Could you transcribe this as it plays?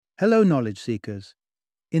Hello, knowledge seekers.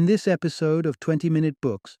 In this episode of 20-Minute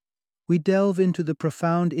Books, we delve into the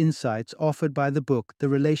profound insights offered by the book The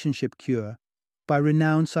Relationship Cure by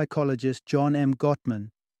renowned psychologist John M. Gottman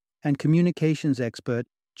and communications expert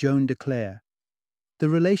Joan DeClaire. The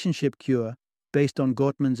Relationship Cure, based on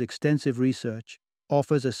Gottman's extensive research,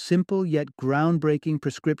 offers a simple yet groundbreaking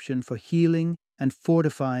prescription for healing and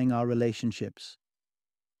fortifying our relationships.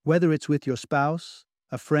 Whether it's with your spouse,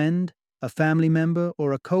 a friend, a family member,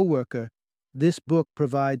 or a coworker, this book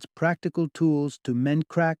provides practical tools to mend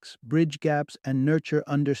cracks, bridge gaps, and nurture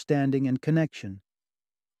understanding and connection.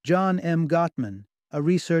 John M. Gottman, a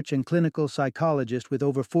research and clinical psychologist with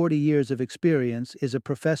over 40 years of experience, is a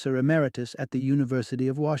professor emeritus at the University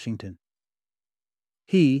of Washington.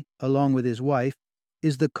 He, along with his wife,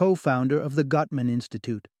 is the co-founder of the Gottman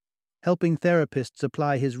Institute, helping therapists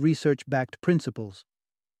apply his research-backed principles.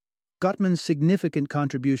 Gottman's significant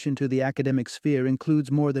contribution to the academic sphere includes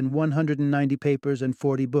more than 190 papers and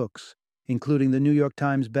 40 books, including the New York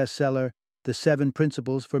Times bestseller, The 7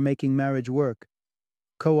 Principles for Making Marriage Work.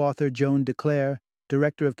 Co-author Joan DeClaire,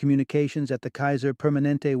 Director of Communications at the Kaiser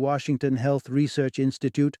Permanente Washington Health Research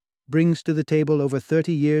Institute, brings to the table over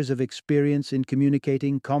 30 years of experience in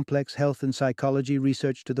communicating complex health and psychology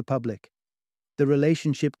research to the public. The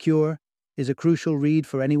Relationship Cure is a crucial read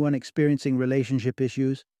for anyone experiencing relationship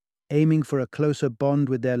issues, aiming for a closer bond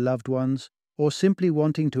with their loved ones, or simply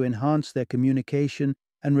wanting to enhance their communication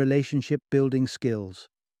and relationship-building skills.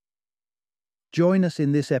 Join us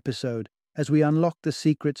in this episode as we unlock the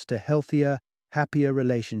secrets to healthier, happier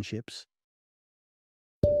relationships.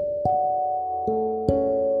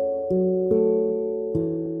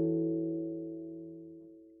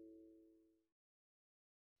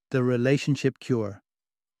 The Relationship Cure,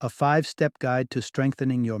 a 5-step guide to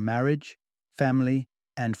strengthening your marriage, family,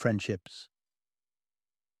 and friendships.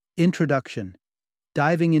 Introduction: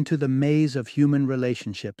 diving into the maze of human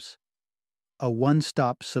relationships. A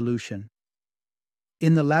one-stop solution.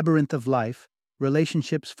 In the labyrinth of life,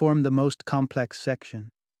 relationships form the most complex section.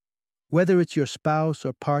 Whether it's your spouse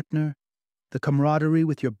or partner, the camaraderie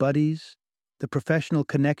with your buddies, the professional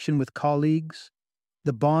connection with colleagues,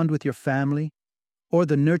 the bond with your family, or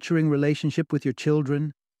the nurturing relationship with your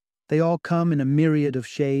children, they all come in a myriad of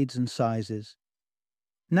shades and sizes.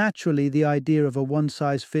 Naturally, the idea of a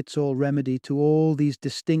one-size-fits-all remedy to all these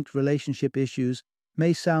distinct relationship issues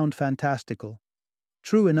may sound fantastical.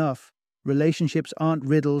 True enough, relationships aren't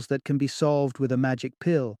riddles that can be solved with a magic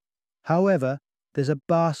pill. However, there's a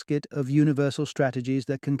basket of universal strategies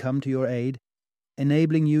that can come to your aid,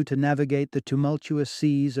 enabling you to navigate the tumultuous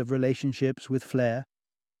seas of relationships with flair.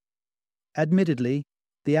 Admittedly,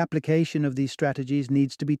 the application of these strategies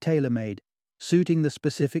needs to be tailor-made, suiting the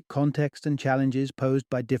specific context and challenges posed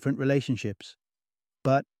by different relationships.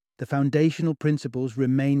 But the foundational principles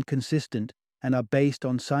remain consistent and are based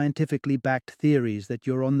on scientifically backed theories that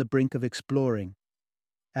you're on the brink of exploring.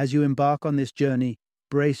 As you embark on this journey,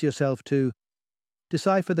 brace yourself to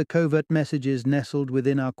decipher the covert messages nestled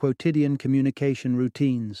within our quotidian communication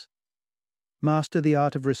routines. Master the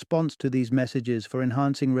art of response to these messages for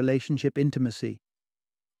enhancing relationship intimacy.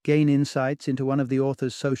 Gain insights into one of the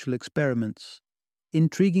author's social experiments,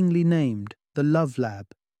 intriguingly named the Love Lab.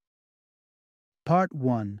 Part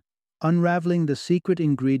 1. Unraveling the secret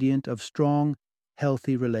ingredient of strong,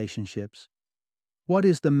 healthy relationships. What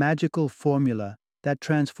is the magical formula that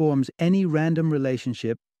transforms any random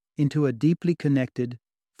relationship into a deeply connected,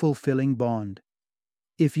 fulfilling bond?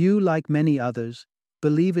 If you, like many others,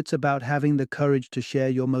 believe it's about having the courage to share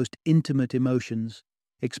your most intimate emotions,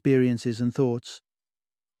 experiences, and thoughts,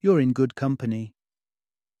 you're in good company.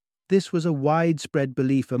 This was a widespread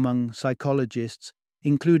belief among psychologists,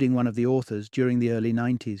 including one of the authors, during the early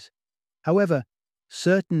 90s. However,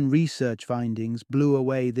 certain research findings blew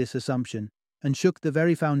away this assumption and shook the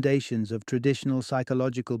very foundations of traditional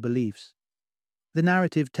psychological beliefs. The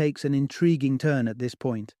narrative takes an intriguing turn at this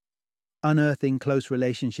point. Unearthing close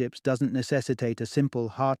relationships doesn't necessitate a simple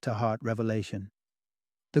heart-to-heart revelation.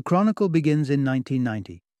 The chronicle begins in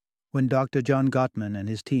 1990, when Dr. John Gottman and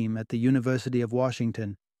his team at the University of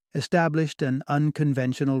Washington established an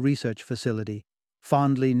unconventional research facility,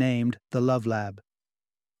 fondly named the Love Lab.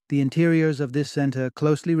 The interiors of this center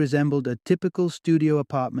closely resembled a typical studio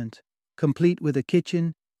apartment, complete with a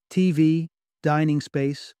kitchen, TV, dining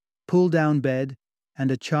space, pull-down bed, and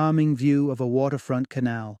a charming view of a waterfront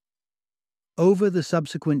canal. Over the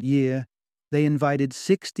subsequent year, they invited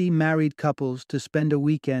 60 married couples to spend a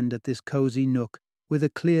weekend at this cozy nook with a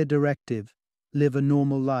clear directive: live a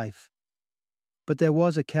normal life. But there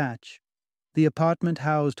was a catch. The apartment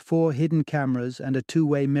housed 4 hidden cameras and a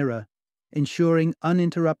 2-way mirror, ensuring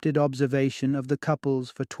uninterrupted observation of the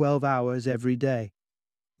couples for 12 hours every day.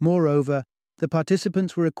 Moreover, the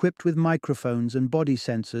participants were equipped with microphones and body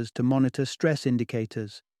sensors to monitor stress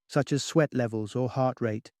indicators, such as sweat levels or heart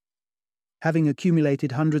rate. Having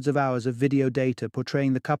accumulated hundreds of hours of video data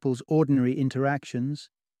portraying the couple's ordinary interactions,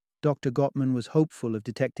 Dr. Gottman was hopeful of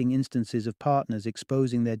detecting instances of partners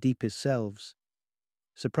exposing their deepest selves.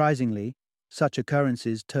 Surprisingly, such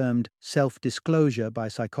occurrences, termed self-disclosure by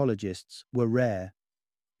psychologists, were rare.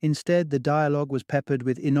 Instead, the dialogue was peppered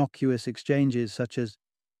with innocuous exchanges such as,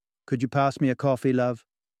 "Could you pass me a coffee, love?"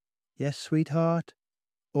 "Yes, sweetheart."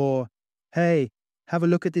 Or, "Hey, have a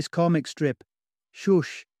look at this comic strip."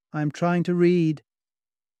 "Shush, I'm trying to read."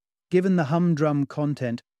 Given the humdrum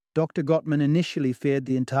content, Dr. Gottman initially feared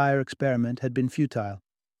the entire experiment had been futile.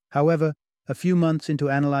 However, a few months into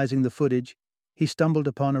analyzing the footage, he stumbled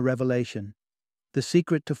upon a revelation. The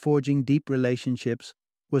secret to forging deep relationships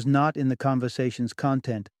was not in the conversation's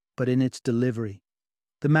content, but in its delivery.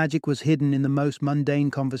 The magic was hidden in the most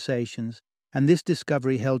mundane conversations, and this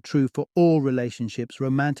discovery held true for all relationships,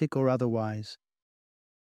 romantic or otherwise.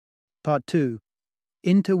 Part 2.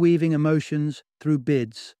 Interweaving emotions through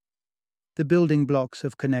bids. The building blocks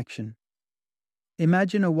of connection.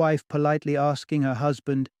 Imagine a wife politely asking her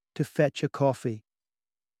husband to fetch a coffee.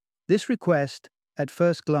 This request, at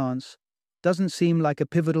first glance, doesn't seem like a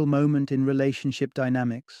pivotal moment in relationship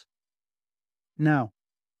dynamics. Now,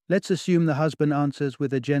 let's assume the husband answers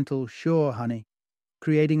with a gentle, "Sure, honey,"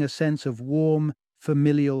 creating a sense of warm,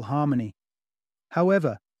 familial harmony.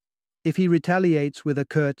 However, if he retaliates with a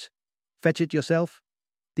curt, "Fetch it yourself,"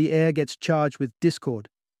 the air gets charged with discord,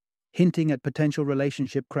 hinting at potential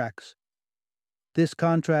relationship cracks. This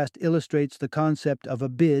contrast illustrates the concept of a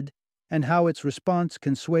bid and how its response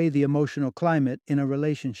can sway the emotional climate in a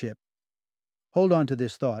relationship. Hold on to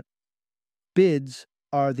this thought. Bids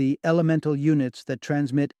are the elemental units that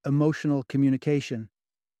transmit emotional communication.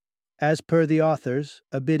 As per the authors,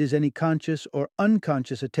 a bid is any conscious or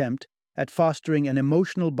unconscious attempt at fostering an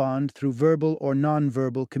emotional bond through verbal or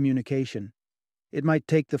nonverbal communication. It might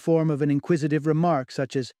take the form of an inquisitive remark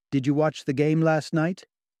such as, "Did you watch the game last night?"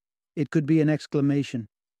 It could be an exclamation,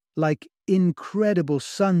 like, "Incredible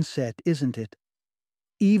sunset, isn't it?"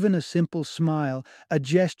 Even a simple smile, a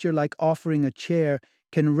gesture like offering a chair,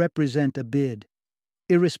 can represent a bid.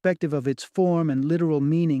 Irrespective of its form and literal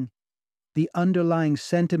meaning, the underlying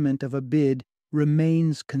sentiment of a bid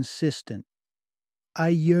remains consistent. "I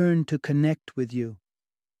yearn to connect with you."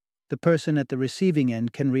 The person at the receiving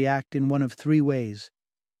end can react in one of three ways.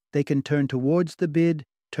 They can turn towards the bid,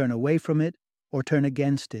 turn away from it, or turn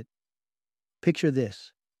against it. Picture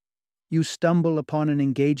this. You stumble upon an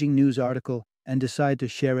engaging news article and decide to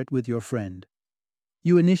share it with your friend.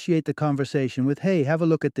 You initiate the conversation with, "Hey, have a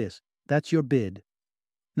look at this." That's your bid.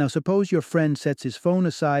 Now suppose your friend sets his phone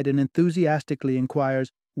aside and enthusiastically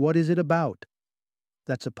inquires, "What is it about?"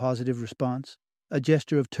 That's a positive response, a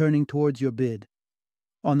gesture of turning towards your bid.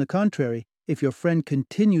 On the contrary, if your friend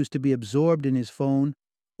continues to be absorbed in his phone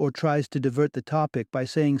or tries to divert the topic by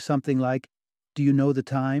saying something like, "Do you know the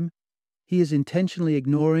time?" he is intentionally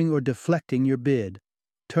ignoring or deflecting your bid,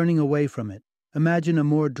 turning away from it. Imagine a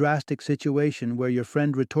more drastic situation where your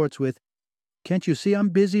friend retorts with, "Can't you see I'm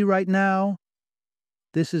busy right now?"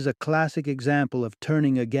 This is a classic example of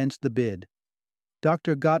turning against the bid.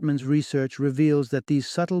 Dr. Gottman's research reveals that these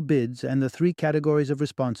subtle bids and the three categories of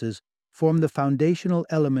responses form the foundational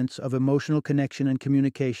elements of emotional connection and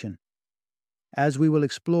communication. As we will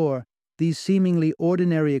explore, these seemingly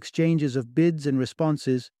ordinary exchanges of bids and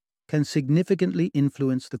responses can significantly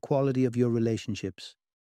influence the quality of your relationships.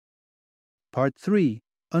 Part 3.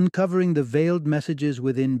 Uncovering the veiled messages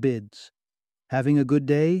within bids. Having a good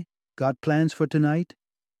day? Got plans for tonight?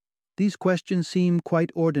 These questions seem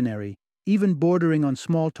quite ordinary, even bordering on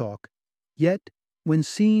small talk. Yet, when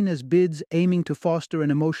seen as bids aiming to foster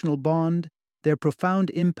an emotional bond, their profound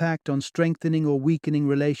impact on strengthening or weakening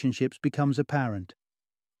relationships becomes apparent.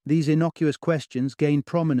 These innocuous questions gain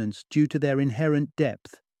prominence due to their inherent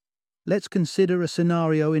depth. Let's consider a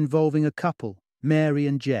scenario involving a couple, Mary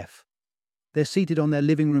and Jeff. They're seated on their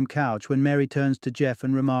living room couch when Mary turns to Jeff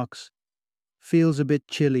and remarks, "Feels a bit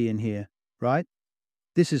chilly in here, right?"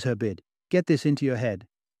 This is her bid. Get this into your head.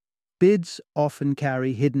 Bids often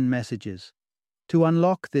carry hidden messages. To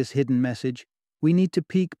unlock this hidden message, we need to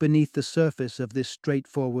peek beneath the surface of this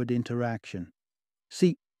straightforward interaction.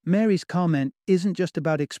 See, Mary's comment isn't just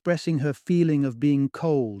about expressing her feeling of being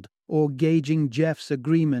cold or gauging Jeff's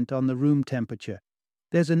agreement on the room temperature.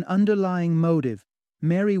 There's an underlying motive.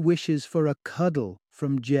 Mary wishes for a cuddle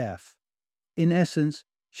from Jeff. In essence,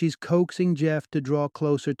 she's coaxing Jeff to draw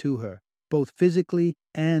closer to her, both physically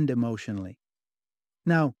and emotionally.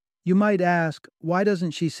 Now, you might ask, why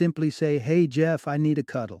doesn't she simply say, "Hey Jeff, I need a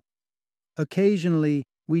cuddle"? Occasionally,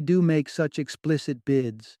 we do make such explicit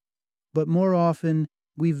bids, but more often,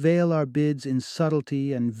 we veil our bids in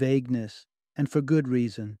subtlety and vagueness, and for good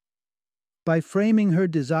reason. By framing her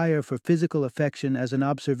desire for physical affection as an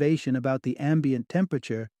observation about the ambient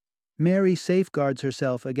temperature, Mary safeguards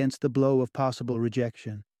herself against the blow of possible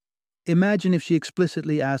rejection. Imagine if she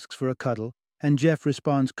explicitly asks for a cuddle, and Jeff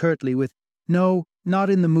responds curtly with, "No, not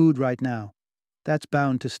in the mood right now." That's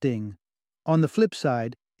bound to sting. On the flip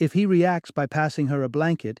side, if he reacts by passing her a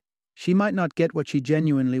blanket, she might not get what she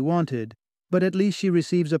genuinely wanted, but at least she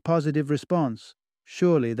receives a positive response.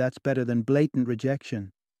 Surely that's better than blatant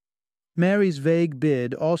rejection. Mary's vague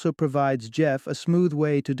bid also provides Jeff a smooth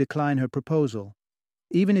way to decline her proposal.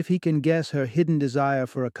 Even if he can guess her hidden desire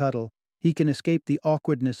for a cuddle, he can escape the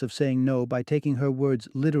awkwardness of saying no by taking her words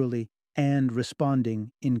literally and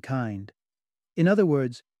responding in kind. In other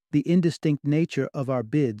words, the indistinct nature of our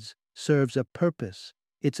bids serves a purpose.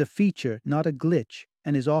 It's a feature, not a glitch,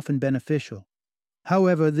 and is often beneficial.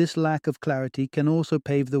 However, this lack of clarity can also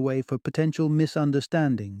pave the way for potential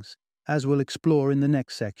misunderstandings, as we'll explore in the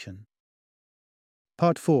next section.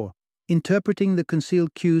 Part 4. Interpreting the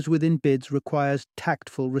concealed cues within bids requires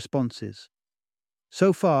tactful responses.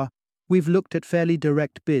 So far, we've looked at fairly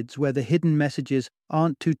direct bids where the hidden messages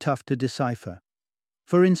aren't too tough to decipher.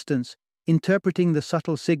 For instance, interpreting the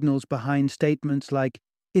subtle signals behind statements like,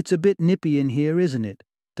 "It's a bit nippy in here, isn't it?"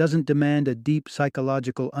 doesn't demand a deep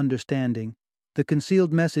psychological understanding. The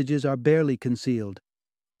concealed messages are barely concealed.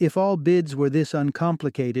 If all bids were this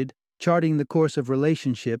uncomplicated, charting the course of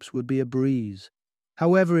relationships would be a breeze.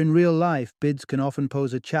 However, in real life, bids can often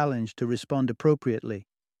pose a challenge to respond appropriately.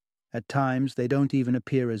 At times, they don't even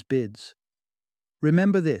appear as bids.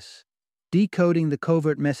 Remember this: decoding the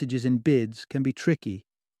covert messages in bids can be tricky,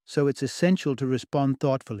 so it's essential to respond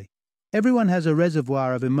thoughtfully. Everyone has a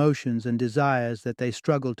reservoir of emotions and desires that they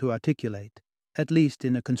struggle to articulate, at least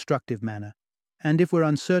in a constructive manner. And if we're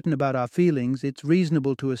uncertain about our feelings, it's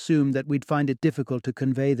reasonable to assume that we'd find it difficult to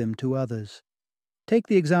convey them to others. Take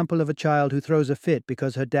the example of a child who throws a fit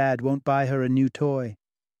because her dad won't buy her a new toy.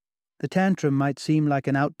 The tantrum might seem like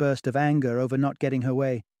an outburst of anger over not getting her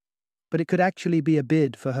way, but it could actually be a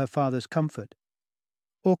bid for her father's comfort.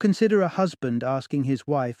 Or consider a husband asking his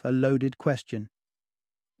wife a loaded question.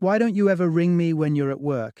 "Why don't you ever ring me when you're at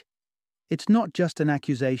work?" It's not just an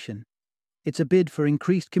accusation. It's a bid for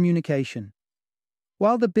increased communication.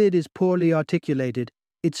 While the bid is poorly articulated,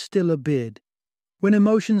 it's still a bid. When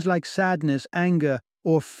emotions like sadness, anger,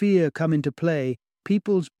 or fear come into play,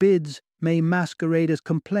 people's bids may masquerade as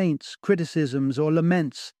complaints, criticisms, or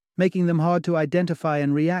laments, making them hard to identify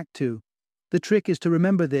and react to. The trick is to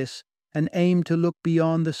remember this and aim to look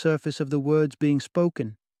beyond the surface of the words being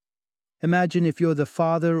spoken. Imagine if you're the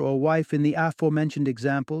father or wife in the aforementioned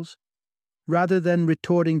examples. Rather than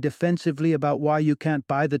retorting defensively about why you can't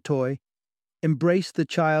buy the toy, embrace the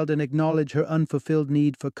child and acknowledge her unfulfilled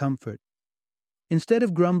need for comfort. Instead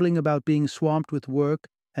of grumbling about being swamped with work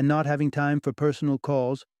and not having time for personal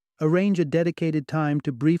calls, arrange a dedicated time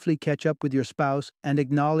to briefly catch up with your spouse and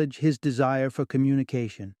acknowledge his desire for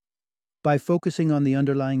communication. By focusing on the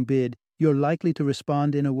underlying bid, you're likely to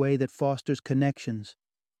respond in a way that fosters connections,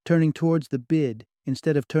 turning towards the bid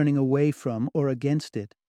instead of turning away from or against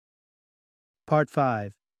it. Part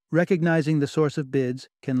 5. Recognizing the source of bids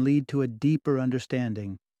can lead to a deeper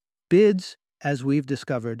understanding. Bids, as we've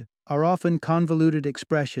discovered, are often convoluted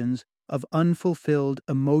expressions of unfulfilled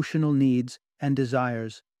emotional needs and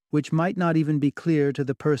desires, which might not even be clear to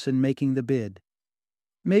the person making the bid.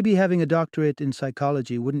 Maybe having a doctorate in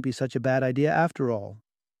psychology wouldn't be such a bad idea after all.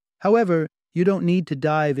 However, you don't need to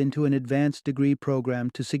dive into an advanced degree program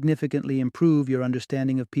to significantly improve your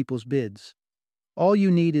understanding of people's bids. All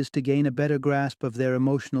you need is to gain a better grasp of their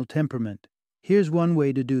emotional temperament. Here's one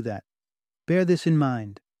way to do that. Bear this in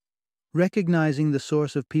mind. Recognizing the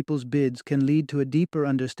source of people's bids can lead to a deeper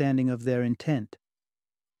understanding of their intent.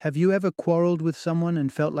 Have you ever quarreled with someone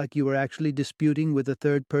and felt like you were actually disputing with a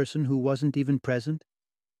third person who wasn't even present?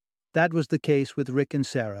 That was the case with Rick and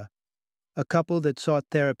Sarah, a couple that sought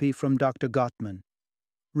therapy from Dr. Gottman.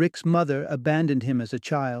 Rick's mother abandoned him as a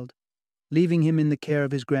child, leaving him in the care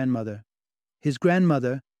of his grandmother. His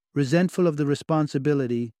grandmother, resentful of the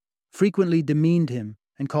responsibility, frequently demeaned him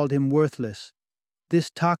and called him worthless. This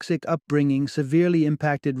toxic upbringing severely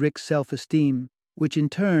impacted Rick's self-esteem, which in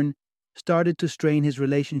turn started to strain his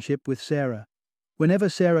relationship with Sarah. Whenever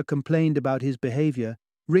Sarah complained about his behavior,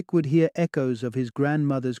 Rick would hear echoes of his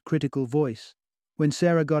grandmother's critical voice. When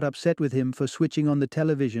Sarah got upset with him for switching on the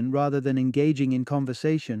television rather than engaging in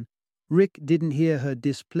conversation, Rick didn't hear her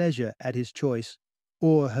displeasure at his choice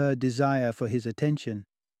or her desire for his attention.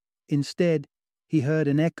 Instead, he heard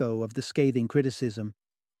an echo of the scathing criticism.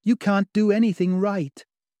 "You can't do anything right."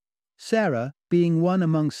 Sarah, being one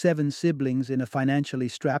among 7 siblings in a financially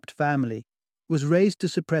strapped family, was raised to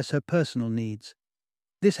suppress her personal needs.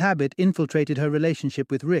 This habit infiltrated her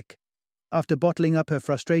relationship with Rick. After bottling up her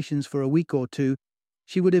frustrations for a week or two,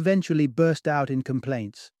 she would eventually burst out in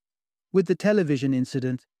complaints. With the television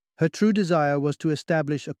incident, her true desire was to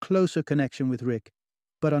establish a closer connection with Rick,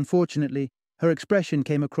 but unfortunately, her expression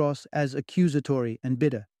came across as accusatory and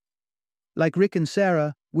bitter. Like Rick and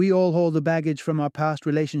Sarah, we all hold the baggage from our past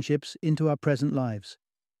relationships into our present lives.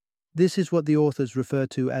 This is what the authors refer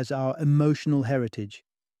to as our emotional heritage,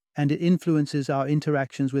 and it influences our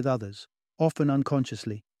interactions with others, often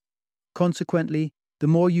unconsciously. Consequently, the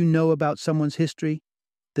more you know about someone's history,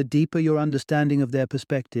 the deeper your understanding of their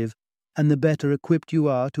perspective, and the better equipped you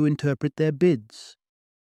are to interpret their bids.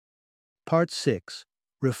 Part 6.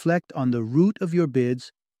 Reflect on the root of your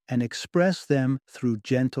bids and express them through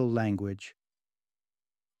gentle language.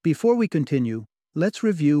 Before we continue, let's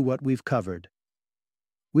review what we've covered.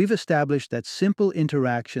 We've established that simple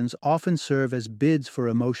interactions often serve as bids for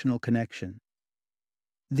emotional connection.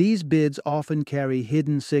 These bids often carry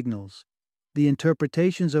hidden signals, the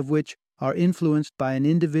interpretations of which are influenced by an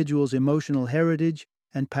individual's emotional heritage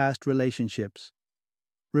and past relationships.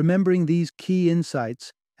 Remembering these key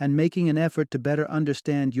insights and making an effort to better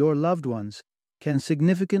understand your loved ones can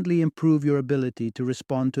significantly improve your ability to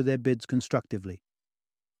respond to their bids constructively.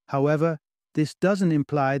 However, this doesn't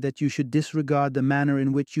imply that you should disregard the manner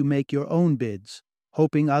in which you make your own bids,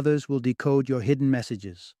 hoping others will decode your hidden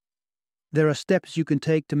messages. There are steps you can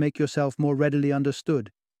take to make yourself more readily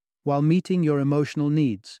understood, while meeting your emotional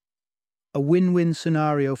needs. A win-win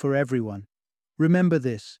scenario for everyone. Remember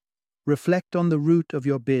this: reflect on the root of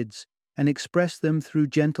your bids and express them through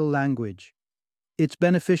gentle language. It's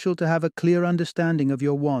beneficial to have a clear understanding of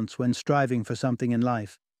your wants when striving for something in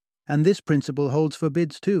life, and this principle holds for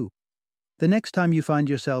bids too. The next time you find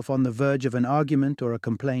yourself on the verge of an argument or a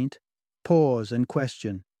complaint, pause and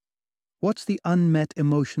question, what's the unmet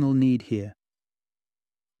emotional need here?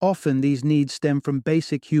 Often these needs stem from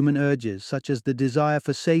basic human urges, such as the desire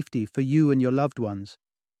for safety for you and your loved ones.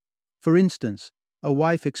 For instance, a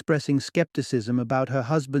wife expressing skepticism about her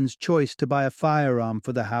husband's choice to buy a firearm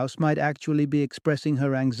for the house might actually be expressing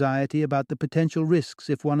her anxiety about the potential risks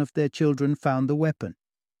if one of their children found the weapon.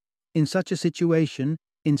 In such a situation,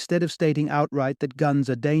 instead of stating outright that guns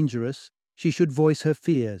are dangerous, she should voice her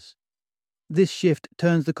fears. This shift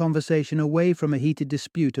turns the conversation away from a heated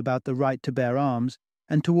dispute about the right to bear arms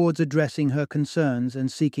and towards addressing her concerns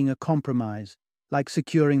and seeking a compromise, like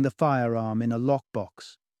securing the firearm in a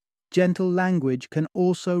lockbox. Gentle language can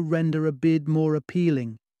also render a bid more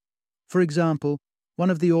appealing. For example, one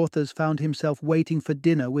of the authors found himself waiting for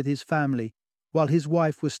dinner with his family while his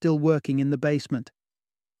wife was still working in the basement.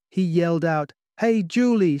 He yelled out, "Hey,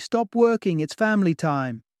 Julie, stop working, it's family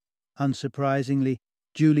time." Unsurprisingly,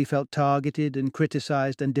 Julie felt targeted and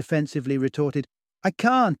criticized and defensively retorted, "I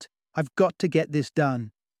can't, I've got to get this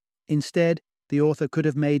done." Instead, the author could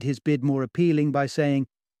have made his bid more appealing by saying,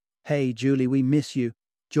 "Hey, Julie, we miss you.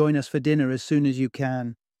 Join us for dinner as soon as you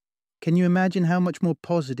can." Can you imagine how much more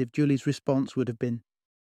positive Julie's response would have been?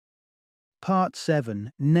 Part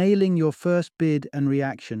 7. Nailing your first bid and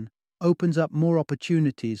reaction opens up more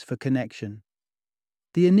opportunities for connection.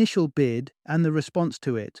 The initial bid and the response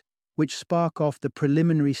to it, which spark off the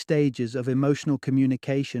preliminary stages of emotional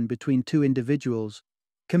communication between two individuals,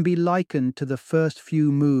 can be likened to the first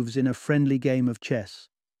few moves in a friendly game of chess.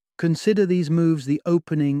 Consider these moves the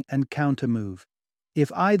opening and counter move. If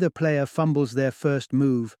either player fumbles their first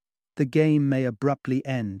move, the game may abruptly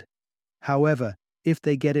end. However, if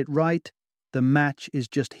they get it right, the match is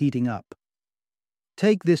just heating up.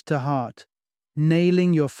 Take this to heart.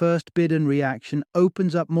 Nailing your first bid and reaction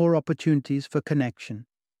opens up more opportunities for connection.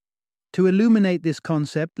 To illuminate this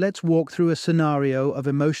concept, let's walk through a scenario of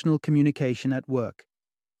emotional communication at work.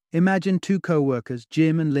 Imagine 2 co-workers,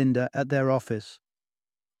 Jim and Linda, at their office.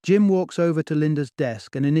 Jim walks over to Linda's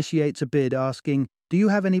desk and initiates a bid asking, "Do you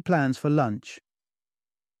have any plans for lunch?"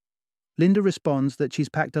 Linda responds that she's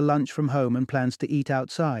packed a lunch from home and plans to eat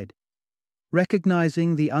outside.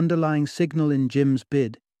 Recognizing the underlying signal in Jim's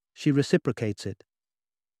bid, she reciprocates it.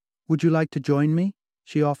 "Would you like to join me?"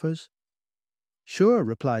 she offers. "Sure,"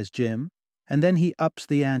 replies Jim, and then he ups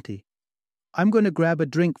the ante. "I'm going to grab a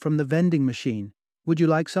drink from the vending machine. Would you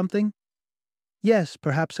like something?" "Yes,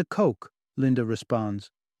 perhaps a Coke," Linda responds,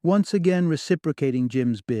 once again reciprocating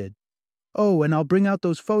Jim's bid. "Oh, and I'll bring out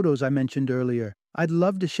those photos I mentioned earlier. I'd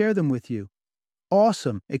love to share them with you."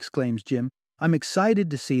 Awesome, exclaims Jim. I'm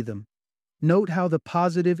excited to see them. Note how the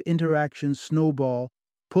positive interactions snowball,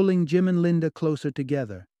 pulling Jim and Linda closer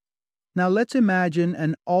together. Now let's imagine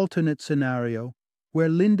an alternate scenario where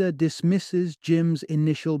Linda dismisses Jim's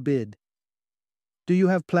initial bid. Do you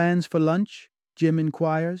have plans for lunch? Jim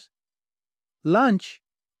inquires. Lunch?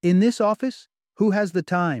 In this office? Who has the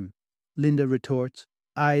time? Linda retorts,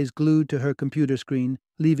 eyes glued to her computer screen,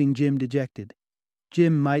 leaving Jim dejected.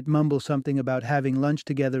 Jim might mumble something about having lunch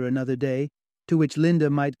together another day, to which Linda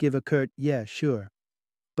might give a curt, yeah, sure.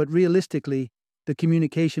 But realistically, the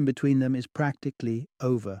communication between them is practically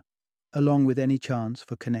over, along with any chance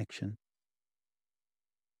for connection.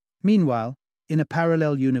 Meanwhile, in a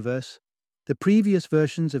parallel universe, the previous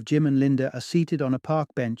versions of Jim and Linda are seated on a park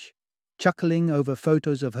bench, chuckling over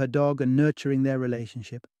photos of her dog and nurturing their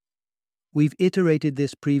relationship. We've iterated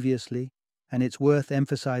this previously, and it's worth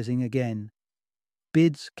emphasizing again.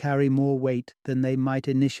 Bids carry more weight than they might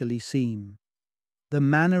initially seem. The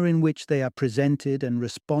manner in which they are presented and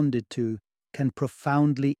responded to can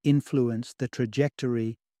profoundly influence the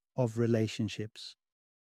trajectory of relationships.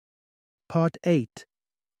 Part 8.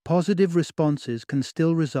 Positive responses can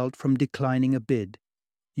still result from declining a bid.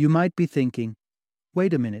 You might be thinking,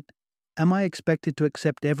 wait a minute, am I expected to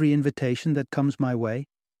accept every invitation that comes my way?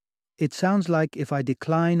 It sounds like if I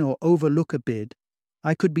decline or overlook a bid,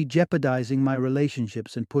 I could be jeopardizing my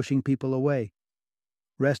relationships and pushing people away.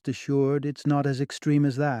 Rest assured, it's not as extreme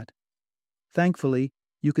as that. Thankfully,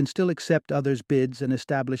 you can still accept others' bids and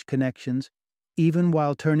establish connections, even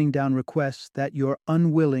while turning down requests that you're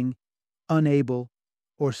unwilling, unable,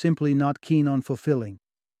 or simply not keen on fulfilling.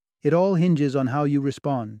 It all hinges on how you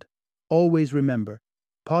respond. Always remember,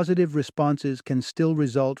 positive responses can still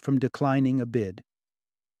result from declining a bid.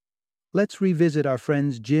 Let's revisit our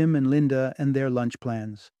friends Jim and Linda and their lunch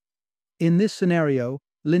plans. In this scenario,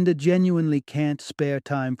 Linda genuinely can't spare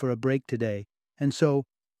time for a break today, and so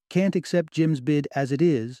can't accept Jim's bid as it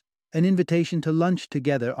is, an invitation to lunch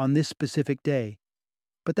together on this specific day.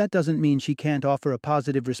 But that doesn't mean she can't offer a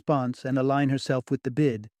positive response and align herself with the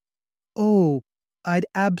bid. Oh, I'd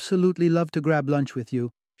absolutely love to grab lunch with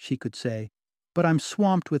you, she could say, but I'm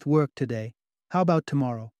swamped with work today. How about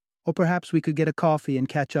tomorrow? Or perhaps we could get a coffee and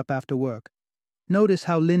catch up after work. Notice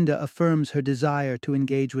how Linda affirms her desire to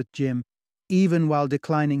engage with Jim, even while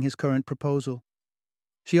declining his current proposal.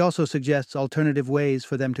 She also suggests alternative ways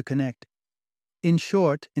for them to connect. In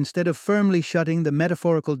short, instead of firmly shutting the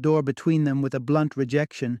metaphorical door between them with a blunt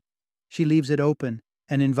rejection, she leaves it open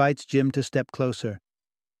and invites Jim to step closer.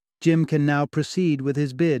 Jim can now proceed with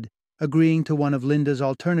his bid, agreeing to one of Linda's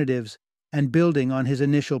alternatives and building on his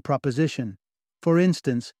initial proposition. For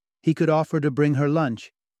instance, he could offer to bring her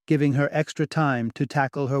lunch, giving her extra time to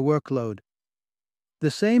tackle her workload.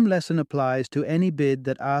 The same lesson applies to any bid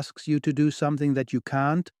that asks you to do something that you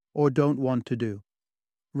can't or don't want to do.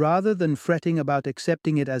 Rather than fretting about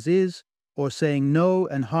accepting it as is, or saying no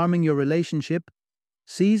and harming your relationship,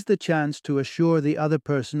 seize the chance to assure the other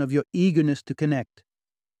person of your eagerness to connect.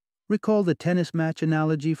 Recall the tennis match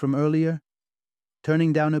analogy from earlier?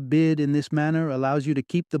 Turning down a bid in this manner allows you to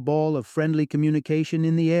keep the ball of friendly communication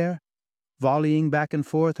in the air, volleying back and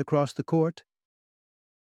forth across the court.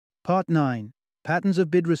 Part 9. Patterns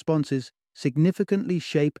of bid responses significantly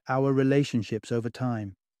shape our relationships over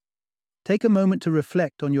time. Take a moment to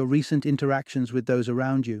reflect on your recent interactions with those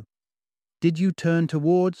around you. Did you turn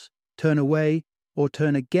towards, turn away, or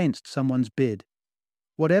turn against someone's bid?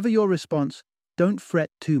 Whatever your response, don't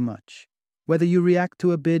fret too much. Whether you react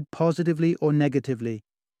to a bid positively or negatively,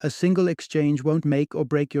 a single exchange won't make or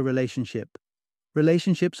break your relationship.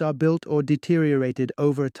 Relationships are built or deteriorated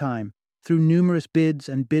over time through numerous bids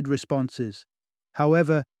and bid responses.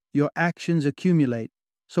 However, your actions accumulate,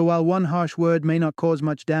 so while one harsh word may not cause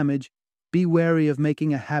much damage, be wary of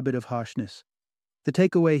making a habit of harshness. The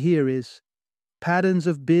takeaway here is, patterns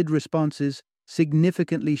of bid responses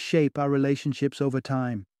significantly shape our relationships over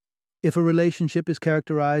time. If a relationship is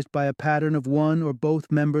characterized by a pattern of one or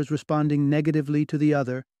both members responding negatively to the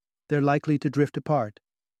other, they're likely to drift apart.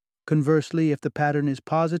 Conversely, if the pattern is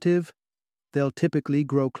positive, they'll typically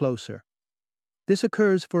grow closer. This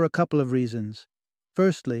occurs for a couple of reasons.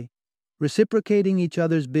 Firstly, reciprocating each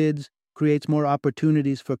other's bids creates more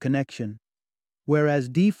opportunities for connection, whereas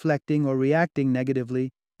deflecting or reacting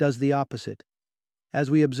negatively does the opposite. As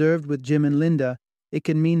we observed with Jim and Linda, it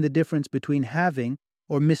can mean the difference between having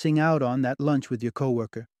or missing out on that lunch with your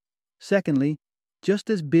coworker. Secondly, just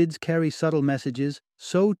as bids carry subtle messages,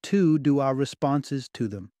 so too do our responses to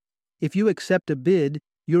them. If you accept a bid,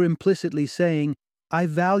 you're implicitly saying, I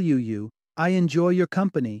value you, I enjoy your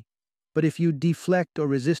company. But if you deflect or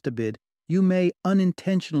resist a bid, you may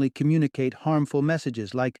unintentionally communicate harmful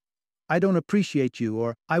messages like, "I don't appreciate you"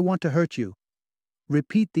 or "I want to hurt you."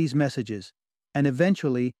 Repeat these messages, and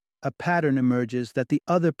eventually a pattern emerges that the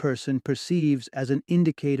other person perceives as an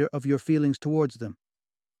indicator of your feelings towards them.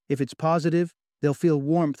 If it's positive, they'll feel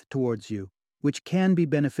warmth towards you, which can be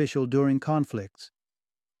beneficial during conflicts.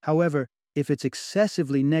 However, if it's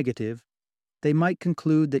excessively negative, they might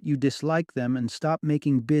conclude that you dislike them and stop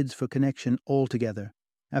making bids for connection altogether.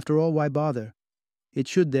 After all, why bother? It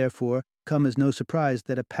should, therefore, come as no surprise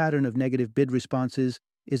that a pattern of negative bid responses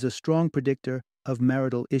is a strong predictor of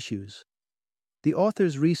marital issues. The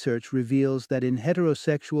author's research reveals that in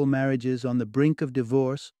heterosexual marriages on the brink of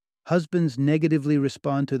divorce, husbands negatively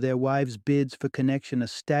respond to their wives' bids for connection a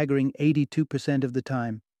staggering 82% of the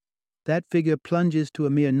time. That figure plunges to a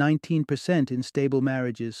mere 19% in stable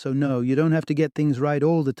marriages, so no, you don't have to get things right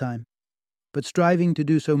all the time. But striving to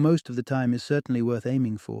do so most of the time is certainly worth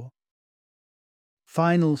aiming for.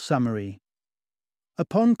 Final summary.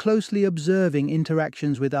 Upon closely observing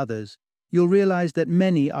interactions with others, you'll realize that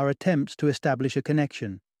many are attempts to establish a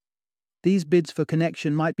connection. These bids for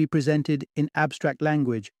connection might be presented in abstract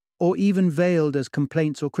language or even veiled as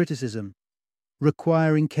complaints or criticism,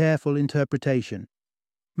 requiring careful interpretation.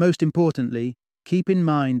 Most importantly, keep in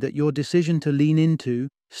mind that your decision to lean into,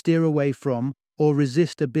 steer away from, or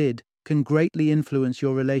resist a bid can greatly influence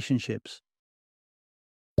your relationships.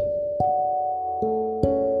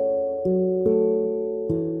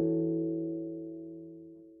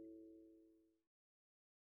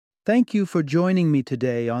 Thank you for joining me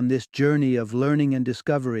today on this journey of learning and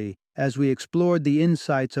discovery as we explored the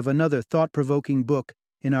insights of another thought-provoking book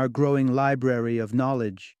in our growing library of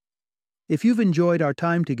knowledge. If you've enjoyed our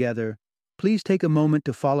time together, please take a moment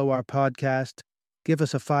to follow our podcast, give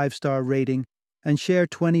us a 5-star rating, and share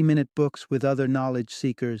 20-minute books with other knowledge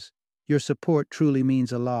seekers. Your support truly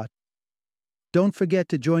means a lot. Don't forget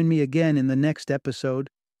to join me again in the next episode,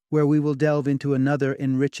 where we will delve into another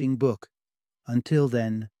enriching book. Until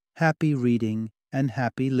then, happy reading and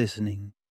happy listening.